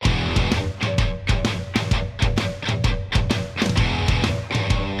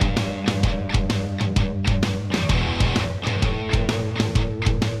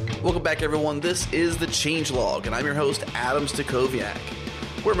back, everyone. This is the Changelog, and I'm your host, Adam Stacoviak.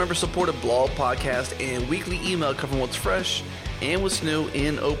 We're a member-supported blog, podcast, and weekly email covering what's fresh and what's new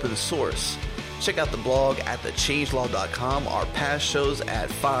in open source. Check out the blog at thechangelog.com, our past shows at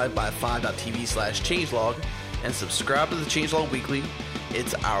 5by5.tv/changelog, and subscribe to the Changelog Weekly.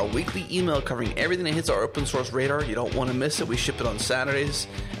 It's our weekly email covering everything that hits our open source radar. You don't want to miss it. We ship it on Saturdays,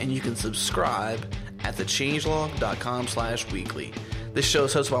 and you can subscribe at thechangelog.com/weekly. This show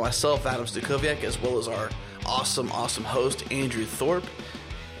is hosted by myself, Adam Stacoviak, as well as our awesome host, Andrew Thorpe.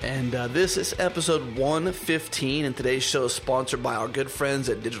 And this is episode 115, and today's show is sponsored by our good friends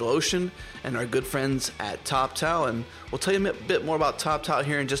at DigitalOcean and our good friends at TopTal. And we'll tell you a bit more about TopTal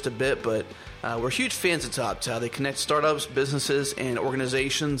here in just a bit, but we're huge fans of TopTal. They connect startups, businesses, and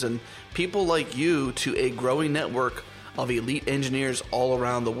organizations and people like you to a growing network of elite engineers all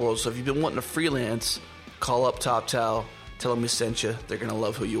around the world. So if you've been wanting to freelance, call up TopTal, tell them we sent you. They're going to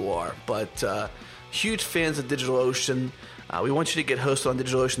love who you are. But huge fans of DigitalOcean. We want you to get hosted on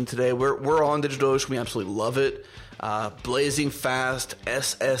DigitalOcean today. We're on DigitalOcean. We absolutely love it. Blazing fast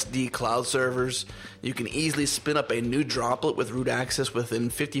SSD cloud servers. You can easily spin up a new droplet with root access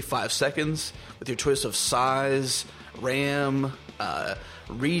within 55 seconds with your choice of size, RAM,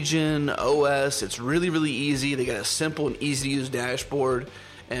 region, OS. It's really, really easy. They got a simple and easy-to-use dashboard.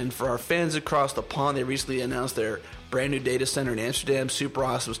 And for our fans across the pond, they recently announced their brand new data center in Amsterdam. Super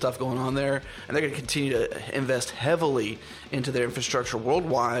awesome stuff going on there. And they're going to continue to invest heavily into their infrastructure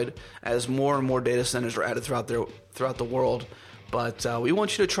worldwide as more and more data centers are added throughout the world. But we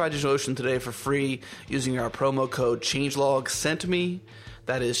want you to try DigitalOcean today for free using our promo code ChangelogSentMe.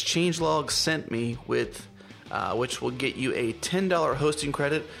 That is ChangelogSentMe, with which will get you a $10 hosting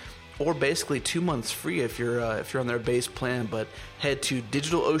credit, or basically 2 months free if you're on their base plan. But head to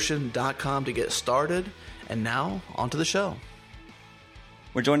DigitalOcean.com to get started. And now, on to the show.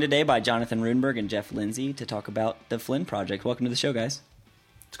 We're joined today by Jonathan Rudenberg and Jeff Lindsay to talk about the Flynn project. Welcome to the show, guys.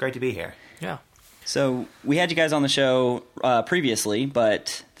 It's great to be here. Yeah. So we had you guys on the show previously,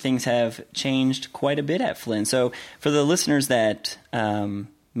 but things have changed quite a bit at Flynn. So for the listeners that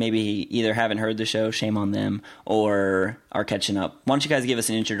maybe either haven't heard the show, shame on them, or are catching up, why don't you guys give us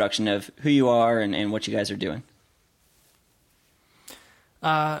an introduction of who you are and what you guys are doing?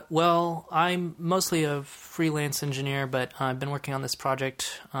 Well, I'm mostly a freelance engineer, but I've been working on this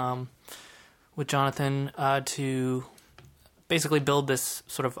project with Jonathan to basically build this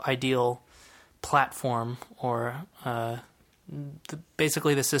sort of ideal platform, or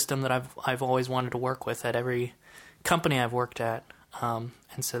basically the system that I've always wanted to work with at every company I've worked at. And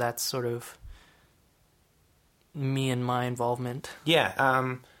so that's sort of me and my involvement. Yeah,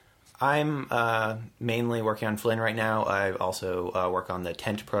 I'm mainly working on Flynn right now. I also work on the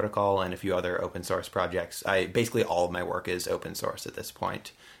Tent protocol and a few other open source projects. Basically all of my work is open source at this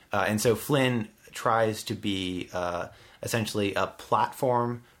point. And so Flynn tries to be essentially a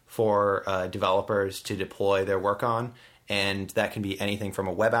platform for developers to deploy their work on. And that can be anything from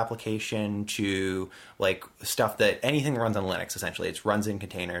a web application to like stuff anything that runs on Linux, essentially. It runs in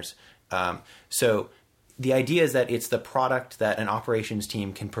containers. So the idea is that it's the product that an operations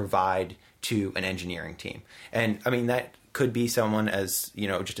team can provide to an engineering team. And I mean, that could be someone as,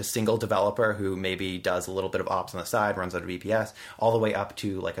 just a single developer who maybe does a little bit of ops on the side, runs out of VPS, all the way up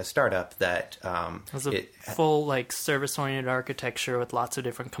to like a startup that has a full like service-oriented architecture with lots of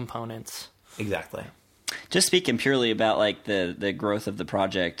different components. Exactly. Just speaking purely about like the growth of the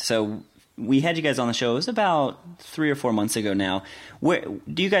project. So we had you guys on the show. It was about 3 or 4 months ago now.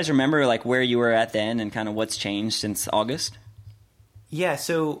 Do you guys remember like where you were at then and kind of what's changed since August? Yeah,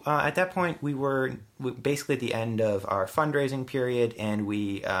 so at that point we were basically at the end of our fundraising period, and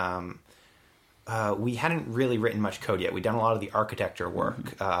we hadn't really written much code yet. We'd done a lot of the architecture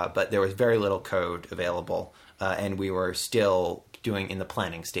work, but there was very little code available, and we were still doing in the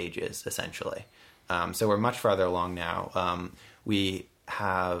planning stages, essentially. So we're much farther along now. We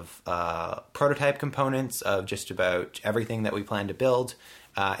have prototype components of just about everything that we plan to build,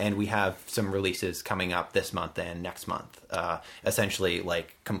 and we have some releases coming up this month and next month, essentially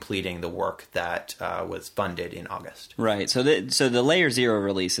like completing the work that was funded in August. Right. So the Layer 0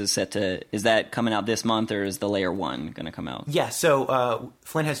 release is is that coming out this month, or is the Layer 1 going to come out? Yeah, so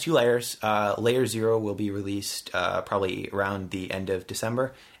Flynn has 2 layers. Layer 0 will be released probably around the end of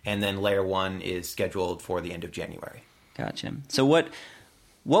December, and then Layer 1 is scheduled for the end of January. Gotcha. So what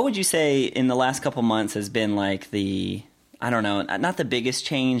would you say in the last couple months has been like the I don't know, not the biggest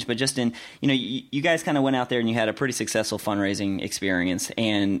change, but just in, you guys kind of went out there and you had a pretty successful fundraising experience.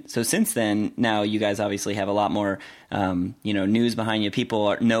 And so since then, now you guys obviously have a lot more, news behind you.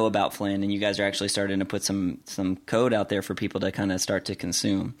 People know about Flynn, and you guys are actually starting to put some code out there for people to kind of start to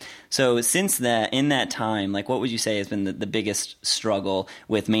consume. So since in that time, like, what would you say has been the biggest struggle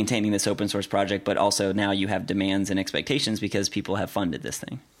with maintaining this open source project, but also now you have demands and expectations because people have funded this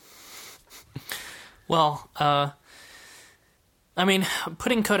thing? Well,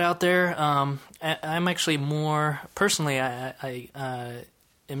 putting code out there, I'm actually more, personally, I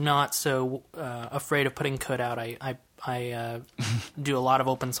am not so afraid of putting code out. I do a lot of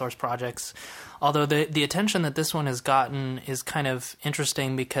open source projects, although the attention that this one has gotten is kind of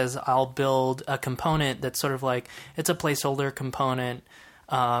interesting because I'll build a component that's sort of like, it's a placeholder component.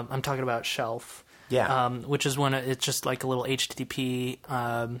 I'm talking about Shelf, which is when it's just like a little HTTP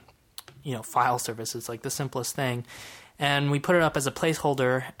file service. It's like the simplest thing. And we put it up as a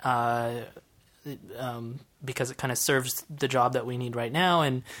placeholder because it kind of serves the job that we need right now.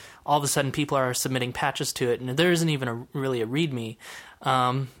 And all of a sudden people are submitting patches to it, and there isn't even really a README.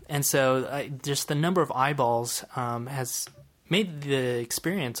 And so just the number of eyeballs has made the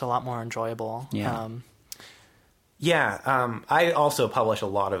experience a lot more enjoyable. I also publish a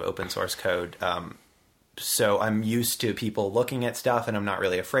lot of open source code. So I'm used to people looking at stuff, and I'm not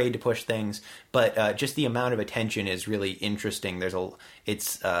really afraid to push things. But just the amount of attention is really interesting.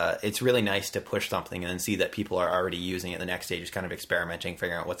 It's really nice to push something and then see that people are already using it. The next stage is kind of experimenting,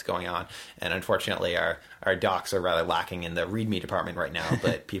 figuring out what's going on. And unfortunately, our docs are rather lacking in the README department right now,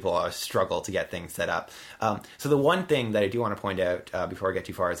 but people struggle to get things set up. So the one thing that I do want to point out before I get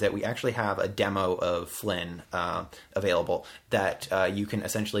too far is that we actually have a demo of Flynn available that you can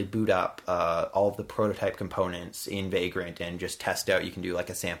essentially boot up all of the prototype components in Vagrant and just test out. You can do like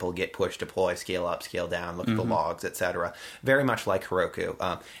a sample git push deploy, scale up, scale down, look at the logs, etc. Very much like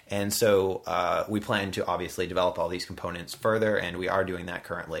Heroku. And so we plan to obviously develop all these components further, and we are doing that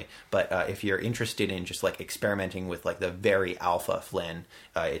currently. But if you're interested in just like experimenting with like the very alpha Flynn,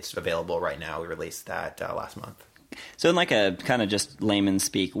 it's available right now. We released that last month. So in like a kind of just layman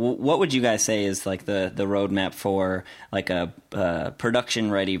speak, what would you guys say is like the roadmap for like a production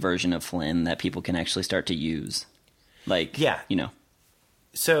ready version of Flynn that people can actually start to use?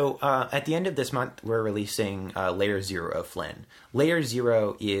 So at the end of this month, we're releasing Layer 0 of Flynn. Layer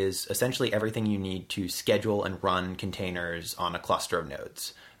 0 is essentially everything you need to schedule and run containers on a cluster of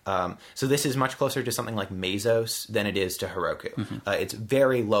nodes. So this is much closer to something like Mesos than it is to Heroku. It's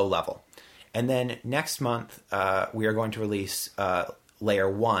very low level. And then next month, we are going to release Layer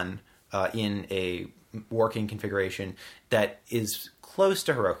 1 in a working configuration that is close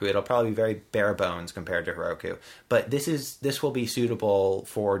to Heroku. It'll probably be very bare bones compared to Heroku, but this will be suitable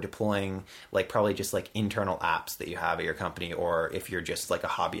for deploying like probably just like internal apps that you have at your company, or if you're just like a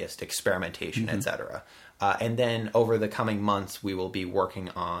hobbyist, experimentation, etc. And then over the coming months, we will be working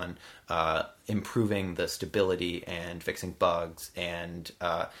on improving the stability and fixing bugs and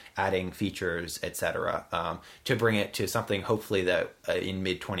adding features, etc., to bring it to something hopefully that in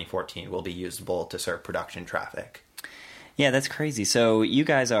mid-2014 will be usable to serve production traffic. Yeah, that's crazy. So you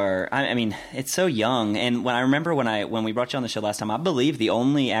guys are, I mean, it's so young. And when I remember when we brought you on the show last time, I believe the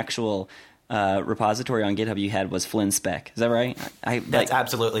only actual repository on GitHub you had was Flynn spec. Is that right? That's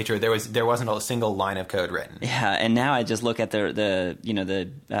absolutely true. There wasn't a single line of code written. Yeah, and now I just look at the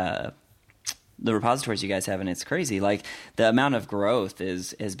repositories you guys have, and it's crazy. Like the amount of growth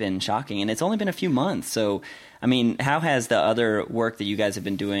has been shocking, and it's only been a few months. So, I mean, how has the other work that you guys have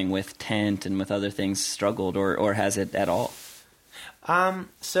been doing with Tent and with other things struggled, or has it at all?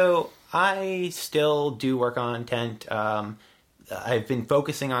 So I still do work on Tent. I've been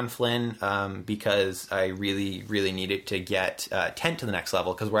focusing on Flynn because I really, really needed to get Tent to the next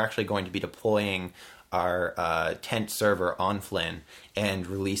level, because we're actually going to be deploying our Tent server on Flynn and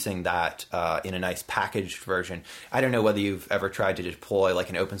releasing that in a nice packaged version. I don't know whether you've ever tried to deploy like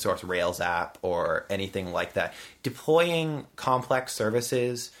an open source Rails app or anything like that. Deploying complex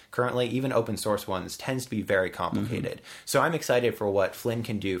services currently, even open source ones, tends to be very complicated. So I'm excited for what Flynn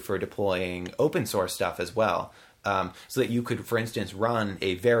can do for deploying open source stuff as well. So that you could, for instance, run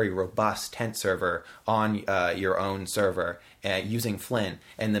a very robust Tent server on your own server using Flynn,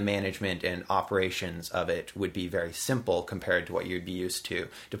 and the management and operations of it would be very simple compared to what you'd be used to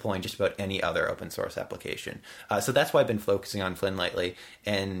deploying just about any other open source application. So that's why I've been focusing on Flynn lately.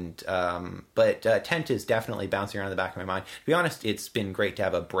 And but Tent is definitely bouncing around the back of my mind. To be honest, it's been great to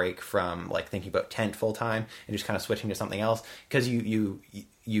have a break from like thinking about Tent full time and just kind of switching to something else, because you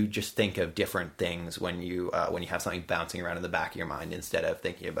just think of different things when you have something bouncing around in the back of your mind instead of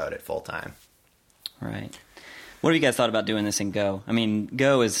thinking about it full time. Right. What have you guys thought about doing this in Go? I mean,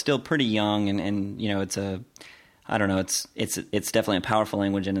 Go is still pretty young, and it's I don't know, it's definitely a powerful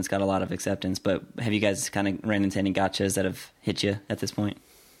language, and it's got a lot of acceptance. But have you guys kind of ran into any gotchas that have hit you at this point?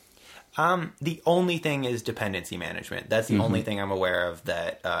 The only thing is dependency management. That's the only thing I'm aware of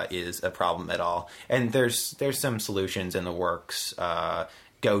that is a problem at all. And there's some solutions in the works.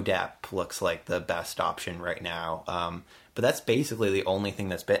 GoDep looks like the best option right now. But that's basically the only thing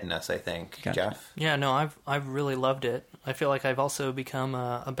that's bitten us, I think. Gotcha. Jeff? Yeah, no, I've really loved it. I feel like I've also become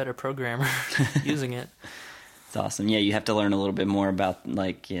a better programmer using it. It's awesome. Yeah, you have to learn a little bit more about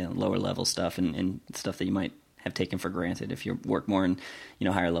lower level stuff and stuff that you might have taken for granted if you work more in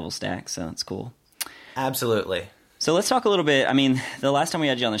higher level stacks. So it's cool. Absolutely. So let's talk a little bit. I mean, the last time we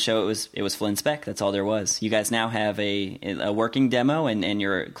had you on the show, it was Flynn spec. That's all there was. You guys now have a working demo, and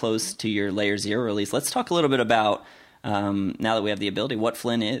you're close to your layer 0 release. Let's talk a little bit about now that we have the ability, what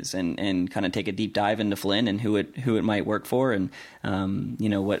Flynn is, and kind of take a deep dive into Flynn and who it might work for, and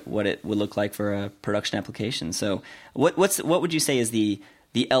what it would look like for a production application. So what would you say is the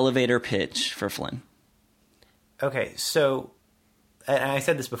elevator pitch for Flynn? Okay, so, and I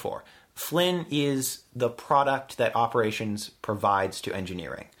said this before, Flynn is the product that operations provides to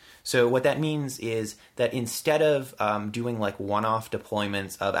engineering. So what that means is that instead of doing like one-off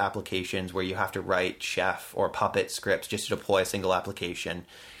deployments of applications where you have to write Chef or Puppet scripts just to deploy a single application,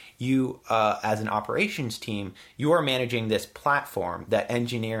 you, as an operations team, you are managing this platform that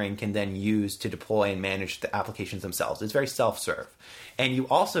engineering can then use to deploy and manage the applications themselves. It's very self-serve. And you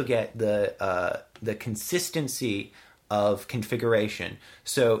also get the consistency of configuration.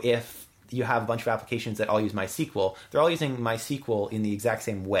 So if you have a bunch of applications that all use MySQL, they're all using MySQL in the exact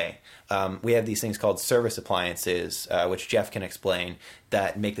same way. We have these things called service appliances, which Jeff can explain,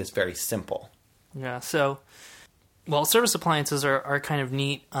 that make this very simple. Yeah, so, well, service appliances are kind of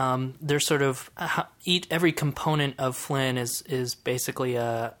neat. They're sort of, every component of Flynn is basically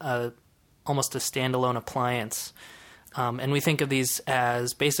almost a standalone appliance. And we think of these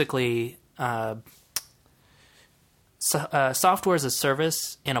as basically software as a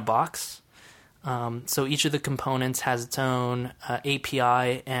service in a box. So each of the components has its own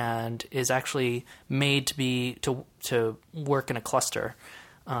API and is actually made to work in a cluster.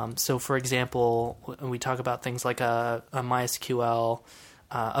 So, for example, when we talk about things like a MySQL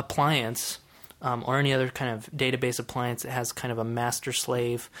appliance or any other kind of database appliance that has kind of a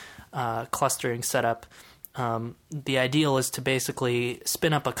master-slave clustering setup, the ideal is to basically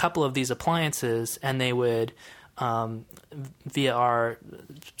spin up a couple of these appliances, and they would, via our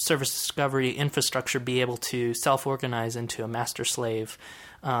service discovery infrastructure, be able to self-organize into a master-slave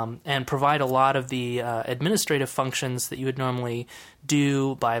and provide a lot of the administrative functions that you would normally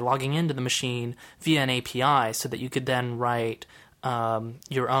do by logging into the machine via an API, so that you could then write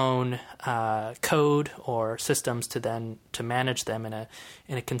your own code or systems to manage them in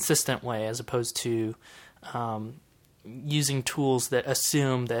a consistent way, as opposed to using tools that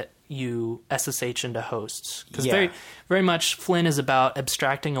assume that you SSH into hosts. Because very, very much Flynn is about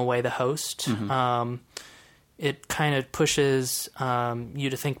abstracting away the host. Mm-hmm. It kind of pushes you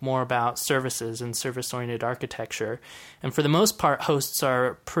to think more about services and service-oriented architecture. And for the most part, hosts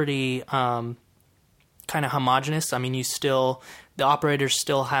are pretty kind of homogeneous. I mean, the operators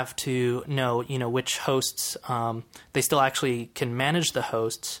still have to know, which hosts, they still actually can manage the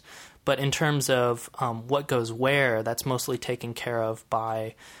hosts. But in terms of what goes where, that's mostly taken care of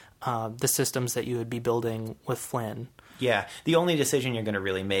by the systems that you would be building with Flynn. Yeah, the only decision you're going to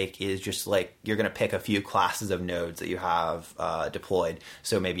really make is just like you're going to pick a few classes of nodes that you have deployed.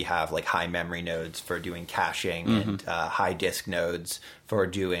 So maybe you have like high memory nodes for doing caching and high disk nodes for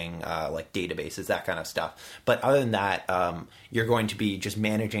doing like databases, that kind of stuff. But other than that, you're going to be just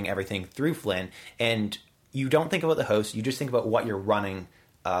managing everything through Flynn. And you don't think about the host, you just think about what you're running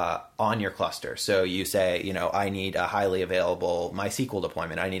on your cluster. So you say, I need a highly available MySQL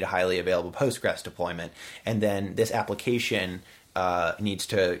deployment. I need a highly available Postgres deployment. And then this application needs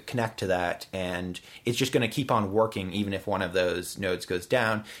to connect to that. And it's just going to keep on working even if one of those nodes goes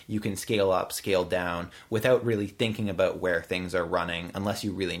down. You can scale up, scale down without really thinking about where things are running unless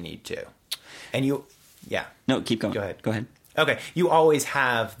you really need to. And No, keep going. Go ahead. Okay. You always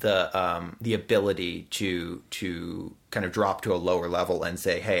have the ability to kind of drop to a lower level and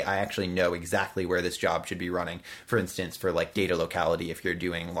say, hey, I actually know exactly where this job should be running. For instance, for like data locality, if you're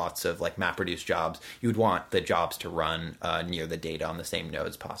doing lots of like MapReduce jobs, you would want the jobs to run near the data on the same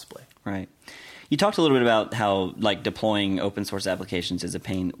nodes possibly. Right. You talked a little bit about how like deploying open source applications is a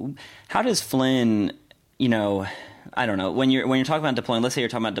pain. How does Flynn, I don't know, when you're talking about deploying, let's say you're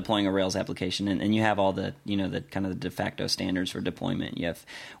talking about deploying a Rails application, and you have all the, the kind of the de facto standards for deployment. You have,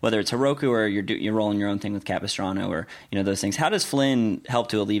 whether it's Heroku or you're rolling your own thing with Capistrano or, those things. How does Flynn help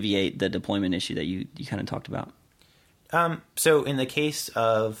to alleviate the deployment issue that you kind of talked about? So in the case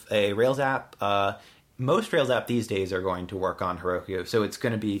of a Rails app, most Rails app these days are going to work on Heroku. So it's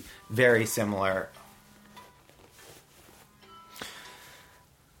going to be very similar.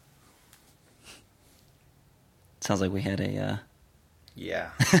 Sounds like we had a... Yeah.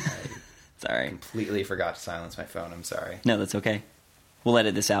 Sorry. Completely forgot to silence my phone. I'm sorry. No, that's okay. We'll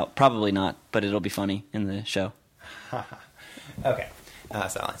edit this out. Probably not, but it'll be funny in the show. Okay.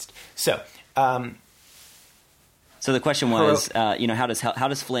 Silenced. So the question was, how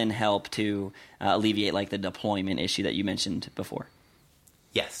does Flynn help to alleviate like the deployment issue that you mentioned before?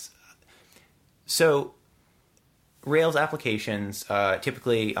 Yes. So Rails applications,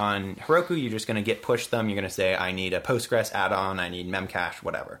 typically on Heroku, you're just going to push them. You're going to say, I need a Postgres add-on, I need Memcache,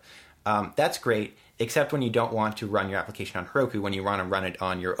 whatever. That's great, except when you don't want to run your application on Heroku, when you want to run it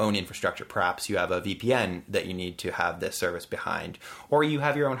on your own infrastructure. Perhaps you have a VPN that you need to have this service behind, or you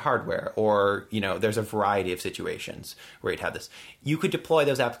have your own hardware, or there's a variety of situations where you'd have this. You could deploy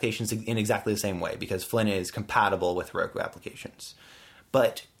those applications in exactly the same way because Flynn is compatible with Heroku applications.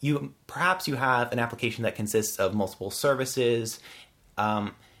 But perhaps you have an application that consists of multiple services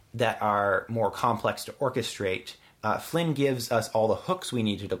that are more complex to orchestrate. Flynn gives us all the hooks we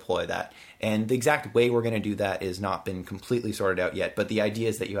need to deploy that. And the exact way we're going to do that has not been completely sorted out yet. But the idea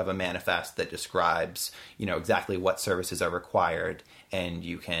is that you have a manifest that describes, exactly what services are required, and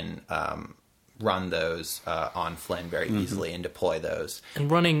you can run those on Flynn very easily and deploy those.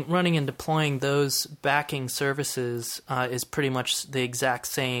 And running and deploying those backing services is pretty much the exact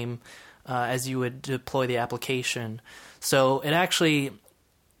same as you would deploy the application. So it actually,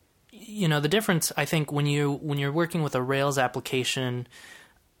 the difference, I think, when you're working with a Rails application,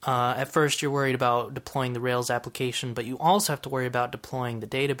 at first you're worried about deploying the Rails application, but you also have to worry about deploying the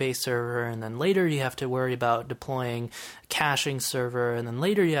database server, and then later you have to worry about deploying a caching server, and then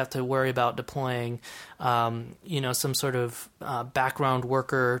later you have to worry about deploying, some sort of background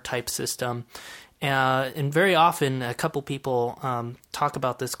worker type system. And very often, a couple people talk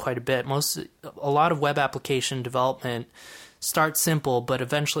about this quite a bit. A lot of web application development starts simple, but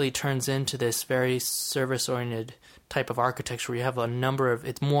eventually turns into this very service-oriented type of architecture where you have a number of,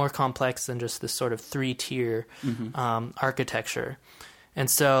 it's more complex than just this sort of three-tier architecture.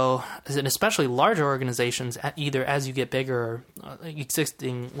 And so, and especially larger organizations, either as you get bigger,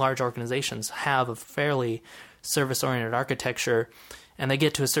 existing large organizations have a fairly service-oriented architecture, and they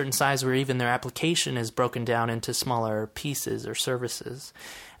get to a certain size where even their application is broken down into smaller pieces or services.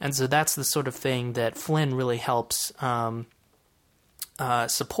 And so that's the sort of thing that Flynn really helps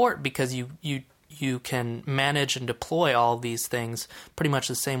support, because you can manage and deploy all of these things pretty much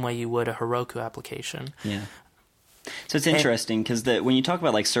the same way you would a Heroku application. Yeah. So it's interesting because when you talk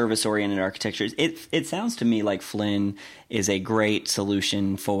about like service-oriented architectures, it sounds to me like Flynn is a great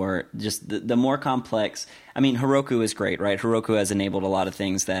solution for just the more complex. I mean, Heroku is great, right? Heroku has enabled a lot of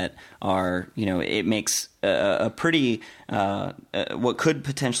things that are, it makes a pretty what could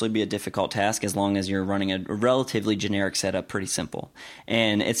potentially be a difficult task as long as you're running a relatively generic setup pretty simple.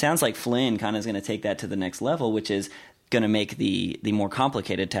 And it sounds like Flynn kind of is going to take that to the next level, which is going to make the more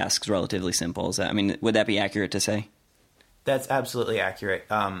complicated tasks relatively simple. Would that be accurate to say? That's absolutely accurate.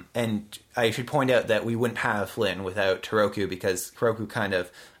 And I should point out that we wouldn't have Flynn without Heroku, because Heroku kind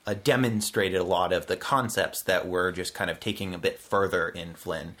of demonstrated a lot of the concepts that we're just kind of taking a bit further in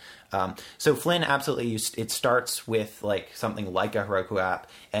Flynn. So Flynn absolutely, it starts with like something like a Heroku app,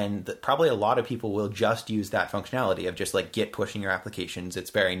 and probably a lot of people will just use that functionality of just like Git pushing your applications. It's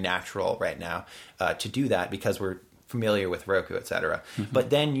very natural right now to do that because we're familiar with Heroku, etc. Mm-hmm. But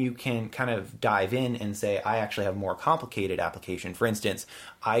then you can kind of dive in and say, I actually have a more complicated application. For instance,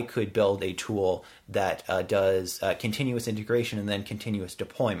 I could build a tool that does continuous integration and then continuous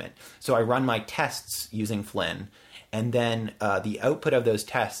deployment. So I run my tests using Flynn, and then the output of those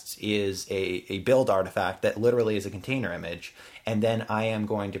tests is a build artifact that literally is a container image. And then I am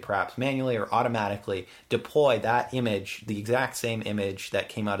going to perhaps manually or automatically deploy that image, the exact same image that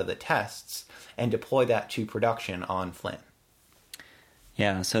came out of the tests, and deploy that to production on Flynn.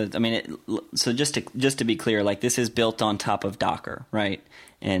 Yeah, so so just to be clear, like this is built on top of Docker, right?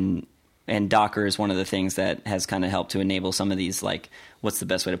 And Docker is one of the things that has kind of helped to enable some of these, like, what's the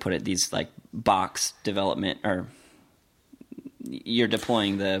best way to put it? These like box development, or you're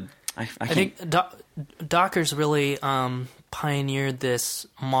deploying the. I think Docker's really pioneered this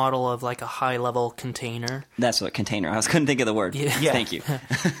model of like a high level container. That's what container. I couldn't think of the word. Yeah. Thank you.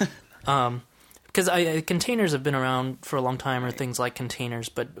 because containers have been around for a long time, or things like containers,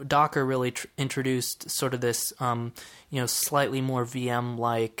 but Docker really introduced sort of this, slightly more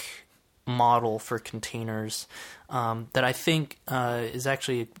VM-like model for containers that I think is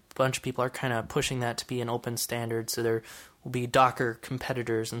actually, a bunch of people are kind of pushing that to be an open standard, so there will be Docker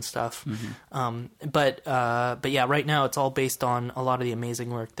competitors and stuff. But yeah, right now it's all based on a lot of the amazing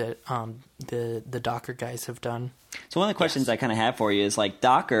work that the Docker guys have done. So one of the questions I kind of have for you is, like,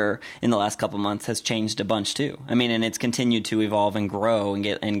 Docker in the last couple months has changed a bunch too. I mean, and it's continued to evolve and grow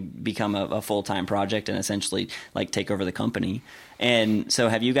and become a full-time project and essentially like take over the company. And so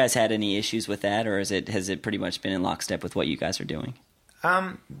have you guys had any issues with that, or has it pretty much been in lockstep with what you guys are doing?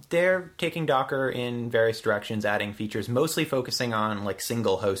 They're taking Docker in various directions, adding features, mostly focusing on like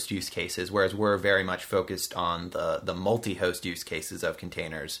single host use cases, whereas we're very much focused on the multi-host use cases of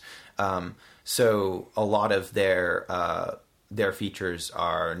containers. So a lot of their features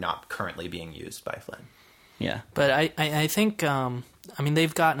are not currently being used by Flynn. Yeah. But I think,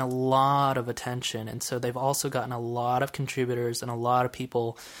 they've gotten a lot of attention, and so they've also gotten a lot of contributors and a lot of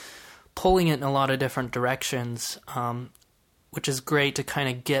people pulling it in a lot of different directions, which is great to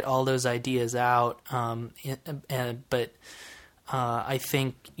kind of get all those ideas out. But I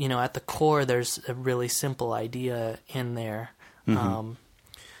think, at the core, there's a really simple idea in there. But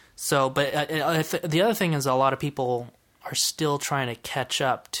the other thing is, a lot of people are still trying to catch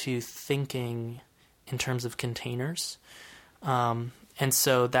up to thinking in terms of containers. And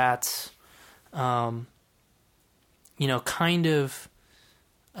so that's, kind of...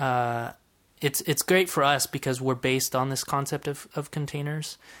 It's great for us because we're based on this concept of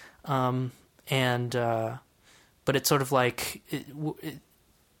containers, but it's sort of like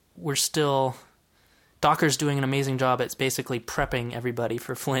we're still, Docker's doing an amazing job. It's basically prepping everybody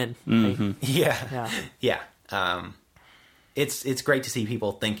for Flynn. Mm-hmm. Yeah. It's great to see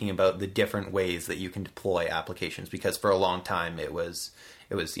people thinking about the different ways that you can deploy applications, because for a long time it was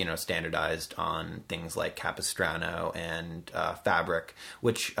standardized on things like Capistrano and Fabric,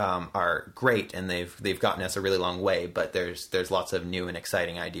 which are great, and they've gotten us a really long way. But there's lots of new and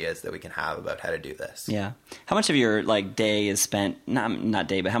exciting ideas that we can have about how to do this. Yeah. How much of your day is spent? Not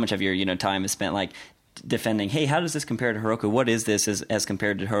day, but how much of your time is spent defending? Hey, how does this compare to Heroku? What is this as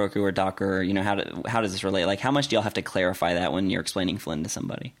compared to Heroku or Docker? How does this relate? Like, how much do y'all have to clarify that when you're explaining Flynn to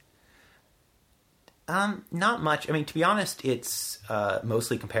somebody? Not much. I mean, to be honest, it's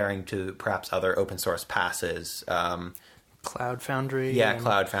mostly comparing to perhaps other open source PaaSes. Cloud Foundry. Yeah,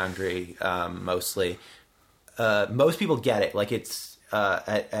 Cloud Foundry, mostly. Most people get it. Like, it's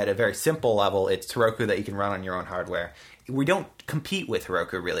at a very simple level, it's Heroku that you can run on your own hardware. We don't compete with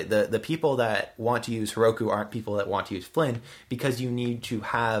Heroku, really. The people that want to use Heroku aren't people that want to use Flynn, because you need to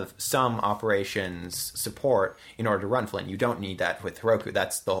have some operations support in order to run Flynn. You don't need that with Heroku.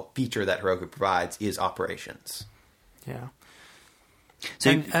 That's the feature that Heroku provides, is operations. Yeah. So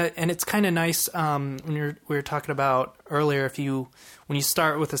and it's kind of nice when we were talking about earlier, when you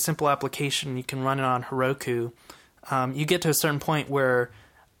start with a simple application, you can run it on Heroku. You get to a certain point where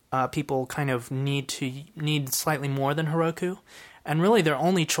people kind of need slightly more than Heroku, and really their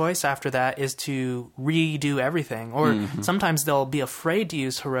only choice after that is to redo everything. Or sometimes they'll be afraid to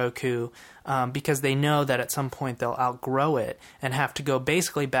use Heroku because they know that at some point they'll outgrow it and have to go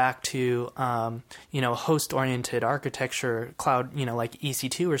basically back to host-oriented architecture, cloud, like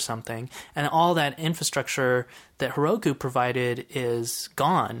EC2 or something, and all that infrastructure that Heroku provided is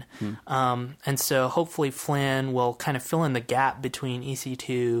gone. And so hopefully Flynn will kind of fill in the gap between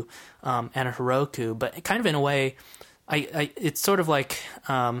EC2 and a Heroku, but kind of in a way, it's sort of like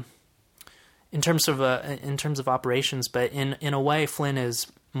in terms of operations, but in a way, Flynn is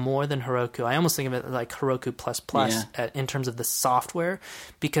more than Heroku. I almost think of it like Heroku ++ in terms of the software,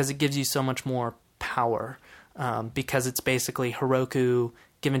 because it gives you so much more power. Because it's basically Heroku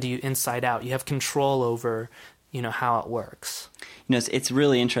given to you inside out. You have control over, how it works. It's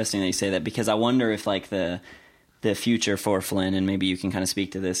really interesting that you say that, because I wonder if the future for Flynn, and maybe you can kind of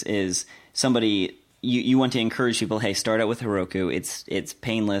speak to this, is somebody. You want to encourage people, hey, start out with Heroku. It's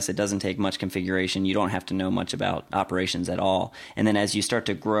painless. It doesn't take much configuration. You don't have to know much about operations at all. And then as you start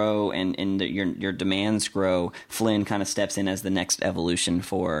to grow and your demands grow, Flynn kind of steps in as the next evolution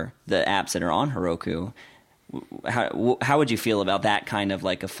for the apps that are on Heroku. How would you feel about that kind of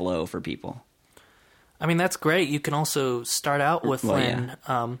like a flow for people? I mean, that's great. You can also start out with Flynn.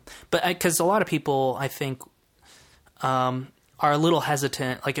 Yeah. But because a lot of people, I think... are a little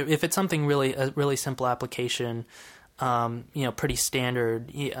hesitant. Like if it's something a really simple application, pretty standard,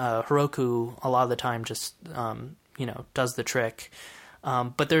 Heroku a lot of the time just, does the trick.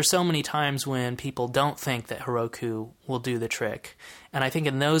 But there's so many times when people don't think that Heroku will do the trick. And I think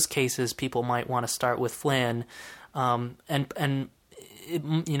in those cases, people might want to start with Flynn.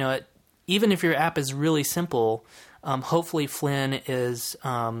 Even if your app is really simple, hopefully Flynn is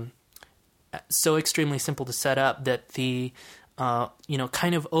so extremely simple to set up that the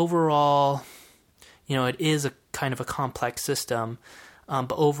kind of overall, it is a kind of a complex system,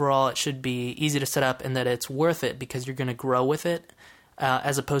 but overall it should be easy to set up and that it's worth it because you're going to grow with it,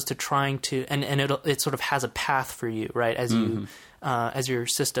 as opposed to trying to, and it sort of has a path for you, right? As you as your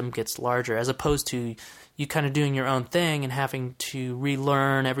system gets larger, as opposed to you kind of doing your own thing and having to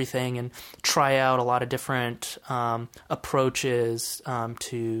relearn everything and try out a lot of different approaches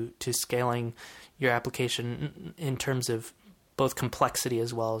to scaling your application in terms of both complexity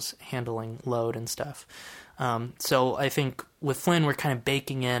as well as handling load and stuff. So I think with Flynn, we're kind of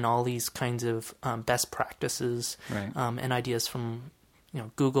baking in all these kinds of best practices, right. And ideas from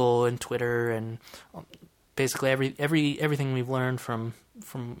Google and Twitter and basically everything we've learned from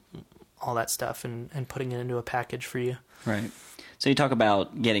all that stuff and putting it into a package for you. Right. So you talk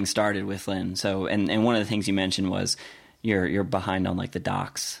about getting started with Flynn. So and one of the things you mentioned was you're behind on like the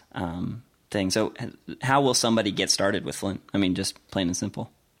docs thing. So how will somebody get started with Flynn? I mean, just plain and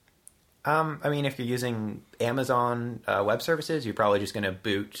simple. If you're using Amazon Web Services, you're probably just going to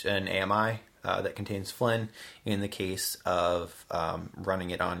boot an AMI that contains Flynn. In the case of running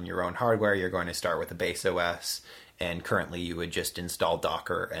it on your own hardware, you're going to start with the base OS. And currently you would just install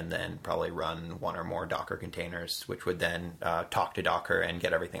Docker and then probably run one or more Docker containers, which would then talk to Docker and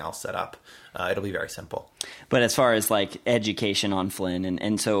get everything else set up. It'll be very simple. But as far as like education on Flynn,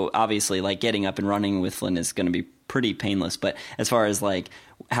 and so obviously like getting up and running with Flynn is going to be pretty painless. But as far as like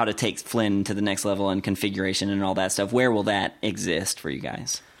how to take Flynn to the next level and configuration and all that stuff, where will that exist for you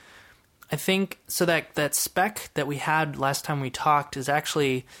guys? I think so that spec that we had last time we talked is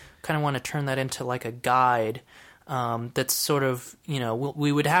actually kind of want to turn that into like a guide. That's sort of,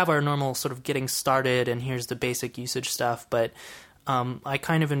 we would have our normal sort of getting started and here's the basic usage stuff, but I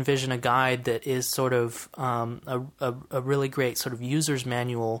kind of envision a guide that is sort of a really great sort of user's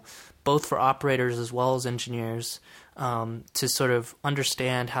manual, both for operators as well as engineers, to sort of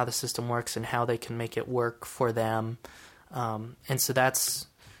understand how the system works and how they can make it work for them. And so that's,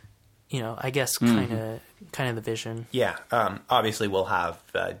 I guess kind of the vision. Yeah. Obviously we'll have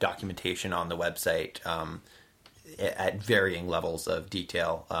documentation on the website, at varying levels of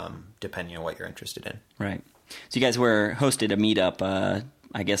detail, depending on what you're interested in. Right. So you guys hosted a meetup,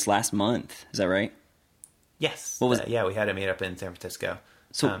 I guess last month. Is that right? Yes. What was we had a meetup in San Francisco.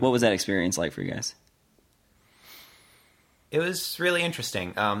 So what was that experience like for you guys? It was really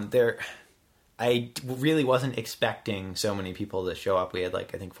interesting. I really wasn't expecting so many people to show up. We had I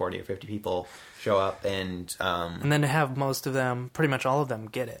think 40 or 50 people show up, and then to have most of them, pretty much all of them,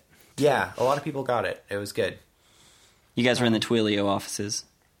 get it. Yeah, a lot of people got it. It was good. You guys were in the Twilio offices.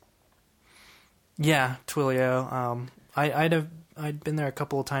 Yeah, Twilio. I'd been there a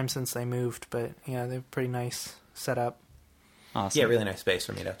couple of times since they moved, but yeah, they're pretty nice setup. Awesome. Yeah, really nice space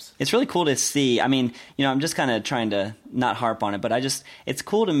for meetups. It's really cool to see. I mean, I'm just kind of trying to not harp on it, but it's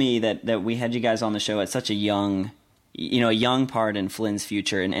cool to me that we had you guys on the show at such a young part in Flynn's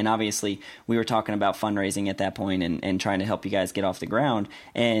future. And obviously we were talking about fundraising at that point and trying to help you guys get off the ground.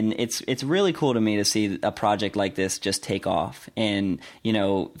 And it's really cool to me to see a project like this just take off. And,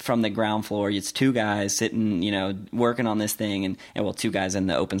 from the ground floor, it's two guys sitting, working on this thing and well, two guys in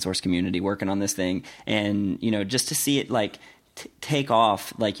the open source community working on this thing. And, just to see it take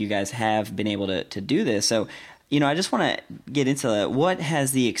off like you guys have been able to do this. So, I just want to get into that. What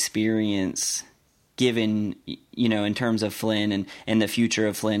has the experience given, in terms of Flynn and the future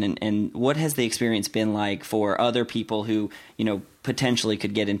of Flynn, and what has the experience been like for other people who, potentially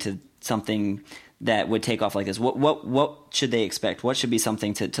could get into something that would take off like this? What should they expect? What should be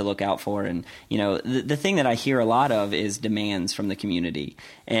something to look out for? And, the thing that I hear a lot of is demands from the community.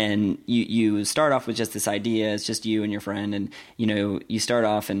 And you start off with just this idea, it's just you and your friend, and, you start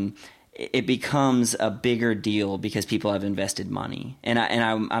off and it becomes a bigger deal because people have invested money. And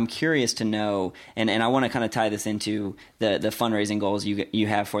I'm curious to know, and I want to kind of tie this into the fundraising goals you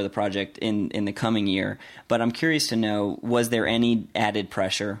have for the project in the coming year. But I'm curious to know, was there any added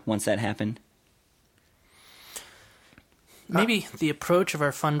pressure once that happened? Maybe the approach of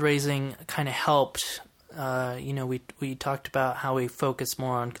our fundraising kind of helped. We talked about how we focus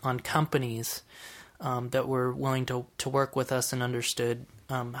more on companies that were willing to work with us and understood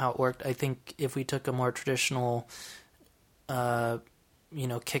how it worked. I think if we took a more traditional,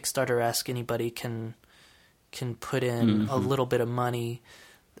 Kickstarter-esque, anybody can put in a little bit of money,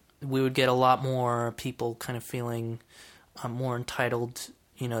 we would get a lot more people kind of feeling more entitled,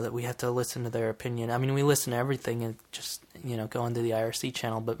 that we have to listen to their opinion. I mean, we listen to everything and just, go into the IRC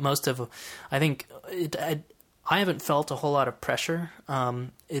channel, but I haven't felt a whole lot of pressure.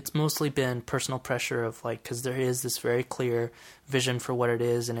 It's mostly been personal pressure of because there is this very clear vision for what it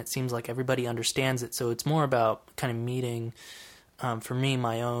is, and it seems like everybody understands it. So it's more about kind of meeting, for me,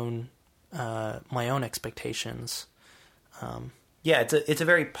 my own expectations. Yeah, it's a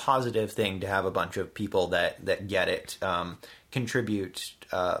very positive thing to have a bunch of people that get it, contribute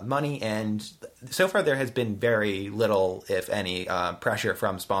money, and so far there has been very little, if any, pressure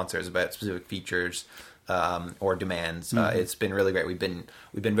from sponsors about specific features or demands. It's been really great. We've been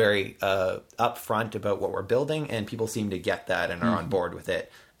very upfront about what we're building, and people seem to get that and are on board with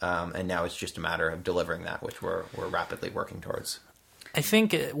it. And now it's just a matter of delivering that, which we're rapidly working towards. I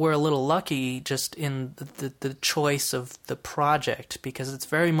think we're a little lucky just in the choice of the project, because it's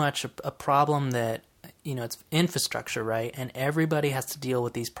very much a problem that, it's infrastructure, right? And everybody has to deal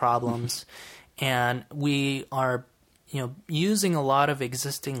with these problems. And we are, using a lot of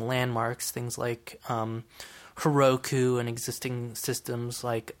existing landmarks, things like Heroku and existing systems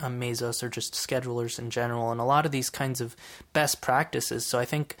like Mesos or just schedulers in general, and a lot of these kinds of best practices. So I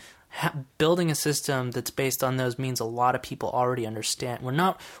think building a system that's based on those means a lot of people already understand. We're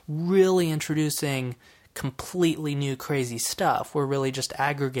not really introducing completely new crazy stuff. We're really just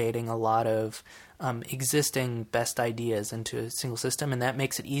aggregating a lot of existing best ideas into a single system, and that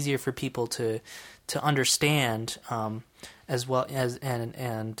makes it easier for people to understand as well as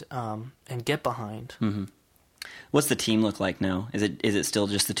and get behind. Mm-hmm. What's the team look like now? Is it still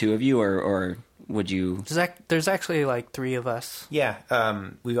just the two of you, or would you? There's actually 3 of us. Yeah,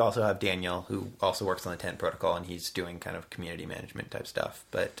 we also have Daniel, who also works on the tent protocol, and he's doing kind of community management type stuff,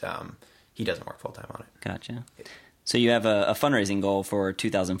 but he doesn't work full time on it. Gotcha. So you have a fundraising goal for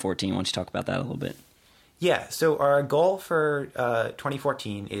 2014. Why don't you talk about that a little bit? Yeah, so our goal for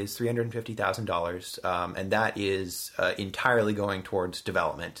 2014 is $350,000, and that is entirely going towards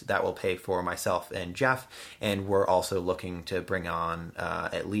development. That will pay for myself and Jeff, and we're also looking to bring on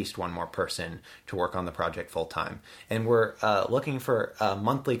at least one more person to work on the project full time. And we're looking for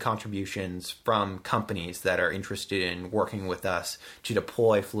monthly contributions from companies that are interested in working with us to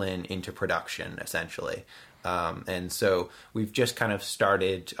deploy Flynn into production, essentially. And so we've just kind of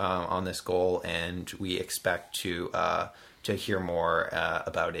started on this goal, and we expect to hear more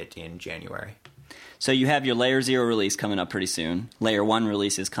about it in January. So you have your Layer 0 release coming up pretty soon. Layer 1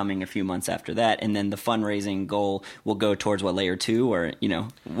 release is coming a few months after that, and then the fundraising goal will go towards Layer 2, or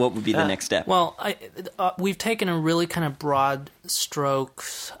what would be the next step? Well, we've taken a really kind of broad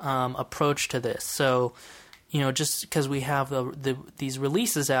strokes approach to this. So, just because we have these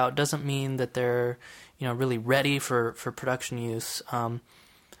releases out doesn't mean that they're really ready for production use. And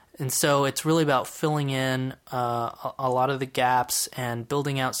so it's really about filling in a lot of the gaps and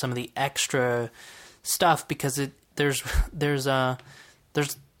building out some of the extra stuff, because there's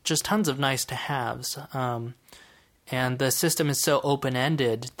just tons of nice to haves. And the system is so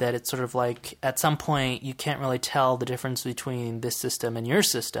open-ended that it's sort of like at some point you can't really tell the difference between this system and your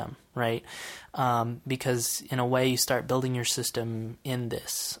system, right? Because in a way you start building your system in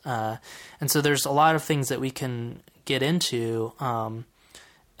this. And so there's a lot of things that we can get into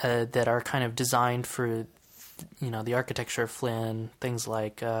that are kind of designed for the architecture of Flynn, things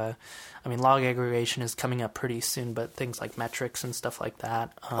like, log aggregation is coming up pretty soon, but things like metrics and stuff like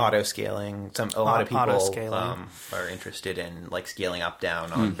that. Auto-scaling. A lot of people are interested in scaling up,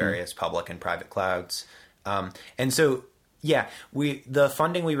 down on various public and private clouds. And so, yeah, the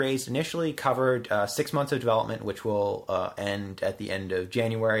funding we raised initially covered 6 months of development, which will end at the end of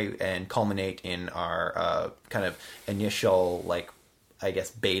January and culminate in our kind of initial,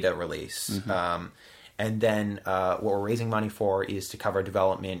 beta release. And then what we're raising money for is to cover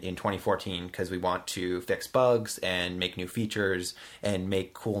development in 2014, because we want to fix bugs and make new features and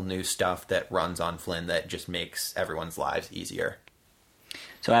make cool new stuff that runs on Flynn that just makes everyone's lives easier.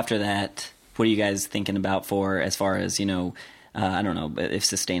 So after that, what are you guys thinking about for as far as, I don't know if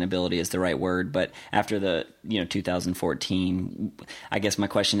sustainability is the right word, but after the 2014, I guess my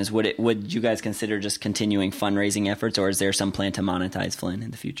question is, would you guys consider just continuing fundraising efforts, or is there some plan to monetize Flynn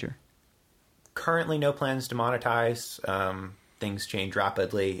in the future? Currently, no plans to monetize. Things change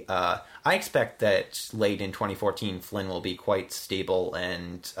rapidly. I expect that late in 2014, Flynn will be quite stable,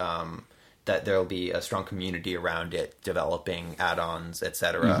 and that there will be a strong community around it, developing add-ons,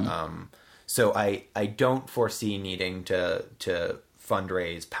 etc. So I don't foresee needing to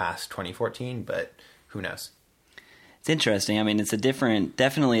fundraise past 2014, but who knows? It's interesting. It's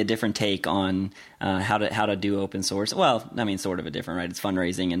definitely a different take on how to do open source. Well, sort of a different, right? It's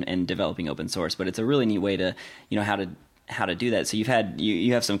fundraising and developing open source, but it's a really neat way to, how to how to do that. So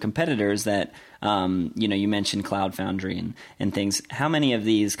you have some competitors that, you mentioned Cloud Foundry and things. How many of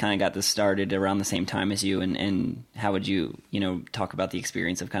these kind of got this started around the same time as you, and how would you, talk about the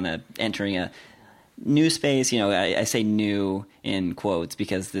experience of kind of entering a new space? I say new in quotes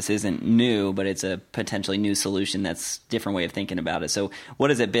because this isn't new, but it's a potentially new solution that's a different way of thinking about it. So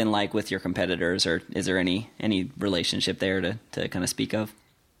what has it been like with your competitors, or is there any relationship there to kind of speak of?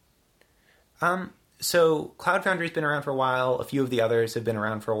 So Cloud Foundry's been around for a while. A few of the others have been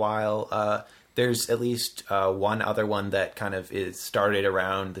around for a while. There's at least one other one that kind of is started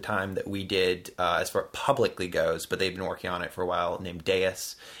around the time that we did, as far as publicly goes, but they've been working on it for a while, named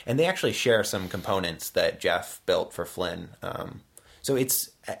Deus. And they actually share some components that Jeff built for Flynn. So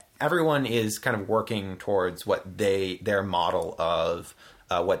everyone is kind of working towards what their model of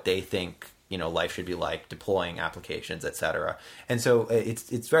what they think life should be like, deploying applications, etc. And so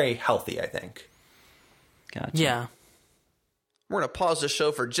it's very healthy, I think. Gotcha. Yeah. We're going to pause the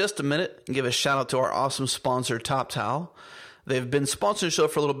show for just a minute and give a shout out to our awesome sponsor, TopTal. They've been sponsoring the show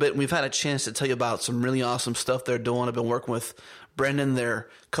for a little bit, and we've had a chance to tell you about some really awesome stuff they're doing. I've been working with Brendan, their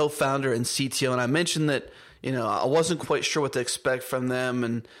co-founder and CTO, and I mentioned that, I wasn't quite sure what to expect from them,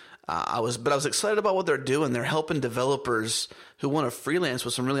 and I was excited about what they're doing. They're helping developers who want to freelance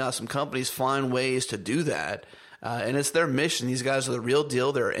with some really awesome companies find ways to do that. And it's their mission. These guys are the real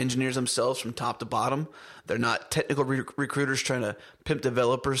deal. They're engineers themselves from top to bottom. They're not technical recruiters trying to pimp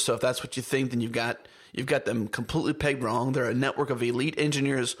developers. So if that's what you think, then you've got them completely pegged wrong. They're a network of elite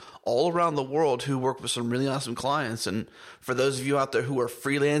engineers all around the world who work with some really awesome clients. And for those of you out there who are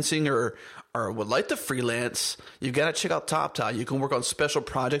freelancing or would like to freelance, you've got to check out TopTal. You can work on special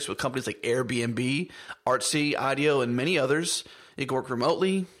projects with companies like Airbnb, Artsy, IDEO, and many others. You can work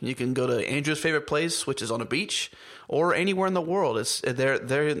remotely. You can go to Andrew's favorite place, which is on a beach, or anywhere in the world.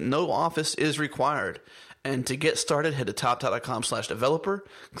 No office is required. And to get started, head to toptal.com/developer,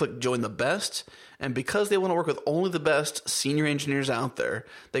 click Join the Best. And because they want to work with only the best senior engineers out there,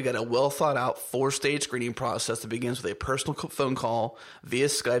 they got a well-thought-out 4-stage screening process that begins with a personal phone call via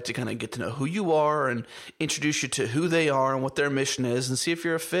Skype to kind of get to know who you are and introduce you to who they are and what their mission is and see if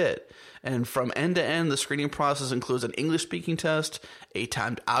you're a fit. And from end to end, the screening process includes an English-speaking test, a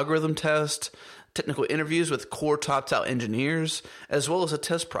timed algorithm test, technical interviews with core TopTal engineers, as well as a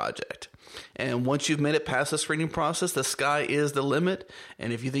test project. And once you've made it past the screening process, the sky is the limit.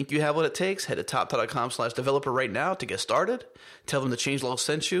 And if you think you have what it takes, head to toptal.com/developer right now to get started. Tell them the Changelog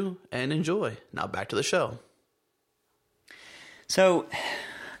sent you, and enjoy. Now back to the show. So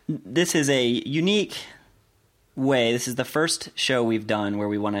this is a unique way. This is the first show we've done where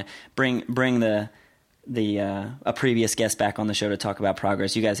we want to bring a previous guest back on the show to talk about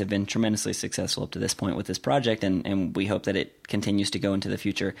progress. You guys have been tremendously successful up to this point with this project, and we hope that it continues to go into the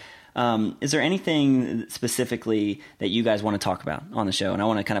future. Is there anything specifically that you guys want to talk about on the show? And I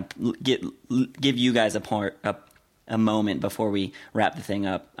want to kind of give you guys a moment before we wrap the thing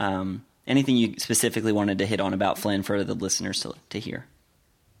up. Anything you specifically wanted to hit on about Flynn for the listeners to hear?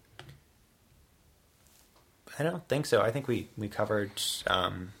 I don't think so. I think we covered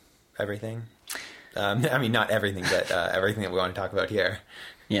everything. I mean, not everything, but everything that we want to talk about here.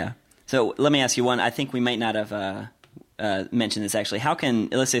 Yeah. So let me ask you one. I think we might not have mentioned this actually.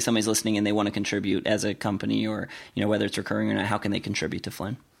 Let's say somebody's listening and they want to contribute as a company, or whether it's recurring or not, how can they contribute to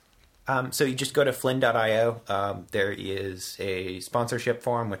Flynn? So you just go to flynn.io. There is a sponsorship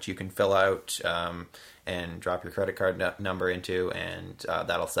form which you can fill out and drop your credit card number into, and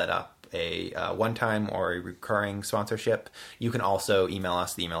that'll set up a one-time or a recurring sponsorship. You can also email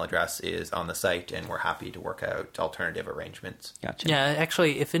us. The email address is on the site, and we're happy to work out alternative arrangements. Gotcha. Yeah,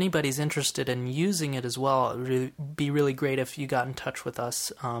 actually, if anybody's interested in using it as well, it would be really great if you got in touch with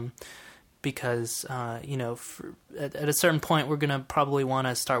us, because at a certain point, we're going to probably want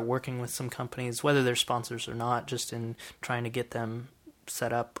to start working with some companies, whether they're sponsors or not, just in trying to get them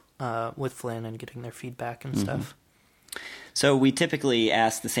set up with Flynn and getting their feedback and stuff. So we typically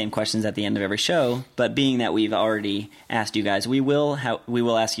ask the same questions at the end of every show, but being that we've already asked you guys, we will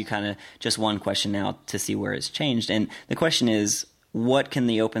ask you kind of just one question now to see where it's changed. And the question is, what can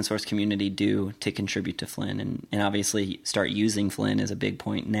the open source community do to contribute to Flynn? And obviously start using Flynn is a big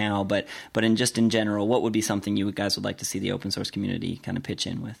point now, but in general, what would be something you guys would like to see the open source community kind of pitch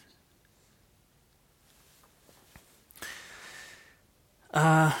in with?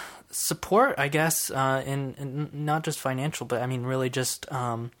 Support, I guess, in not just financial, but I mean, really just,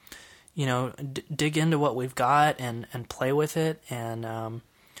 dig into what we've got and play with it, and,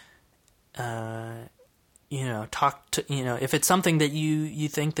 talk to, if it's something that you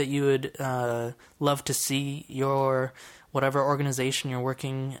think that you would love to see your whatever organization you're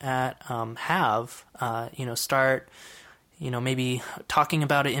working at have, start maybe talking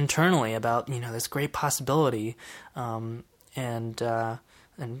about it internally about, this great possibility, and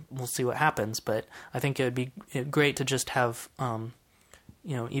we'll see what happens. But I think it would be great to just have,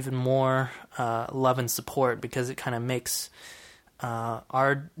 even more love and support, because it kind of makes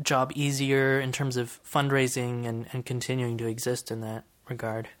our job easier in terms of fundraising and continuing to exist in that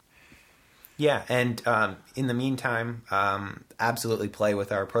regard. Yeah, and in the meantime, absolutely play with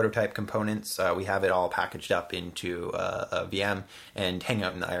our prototype components. We have it all packaged up into a VM and hang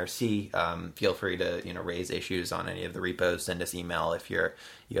out in the IRC. Feel free to raise issues on any of the repos. Send us email if you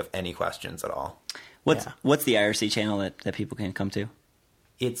have any questions at all. What's the IRC channel that people can come to?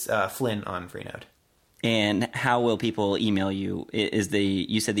 It's Flynn on Freenode. And how will people email you?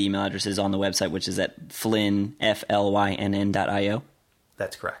 You said the email address is on the website, which is at Flynn, FLYNN.io?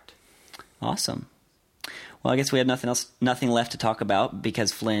 That's correct. Awesome. Well, I guess we have nothing left to talk about,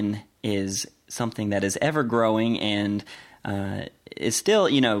 because Flynn is something that is ever growing and is still,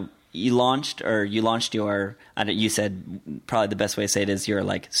 you launched your, you said probably the best way to say it is your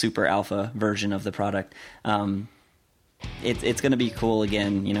like super alpha version of the product. It's going to be cool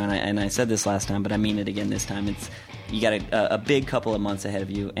again, and I said this last time, but I mean it again this time. You got a big couple of months ahead of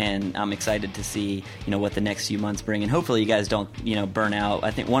you, and I'm excited to see, what the next few months bring, and hopefully you guys don't, burn out.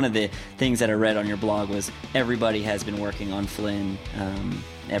 I think one of the things that I read on your blog was everybody has been working on Flynn.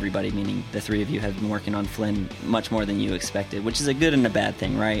 Everybody, meaning the three of you, have been working on Flynn much more than you expected, which is a good and a bad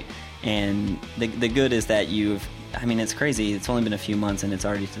thing, right? And the good is that it's crazy. It's only been a few months and it's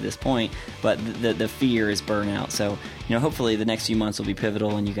already to this point, but the fear is burnout. So, hopefully the next few months will be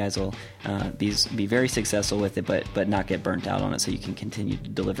pivotal and you guys will be very successful with it, but not get burnt out on it, so you can continue to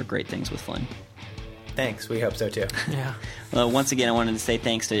deliver great things with Flynn. Thanks. We hope so too. Yeah. Well, once again, I wanted to say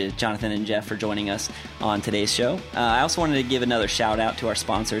thanks to Jonathan and Jeff for joining us on today's show. I also wanted to give another shout out to our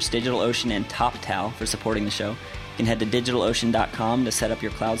sponsors, DigitalOcean and TopTal, for supporting the show. You can head to DigitalOcean.com to set up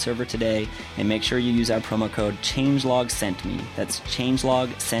your cloud server today, and make sure you use our promo code ChangelogSentMe. That's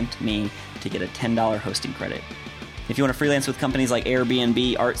ChangelogSentMe to get a $10 hosting credit. If you want to freelance with companies like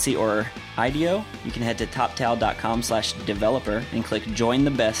Airbnb, Artsy, or IDEO, you can head to TopTal.com/developer and click Join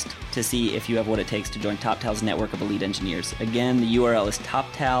the Best to see if you have what it takes to join TopTal's network of elite engineers. Again, the URL is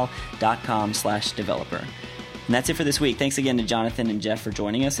TopTal.com/developer. And that's it for this week. Thanks again to Jonathan and Jeff for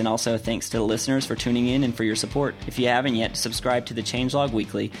joining us, and also thanks to the listeners for tuning in and for your support. If you haven't yet, subscribe to the Changelog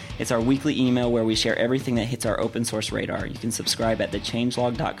Weekly. It's our weekly email where we share everything that hits our open source radar. You can subscribe at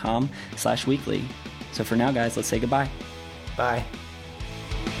thechangelog.com/weekly. So for now, guys, let's say goodbye. Bye.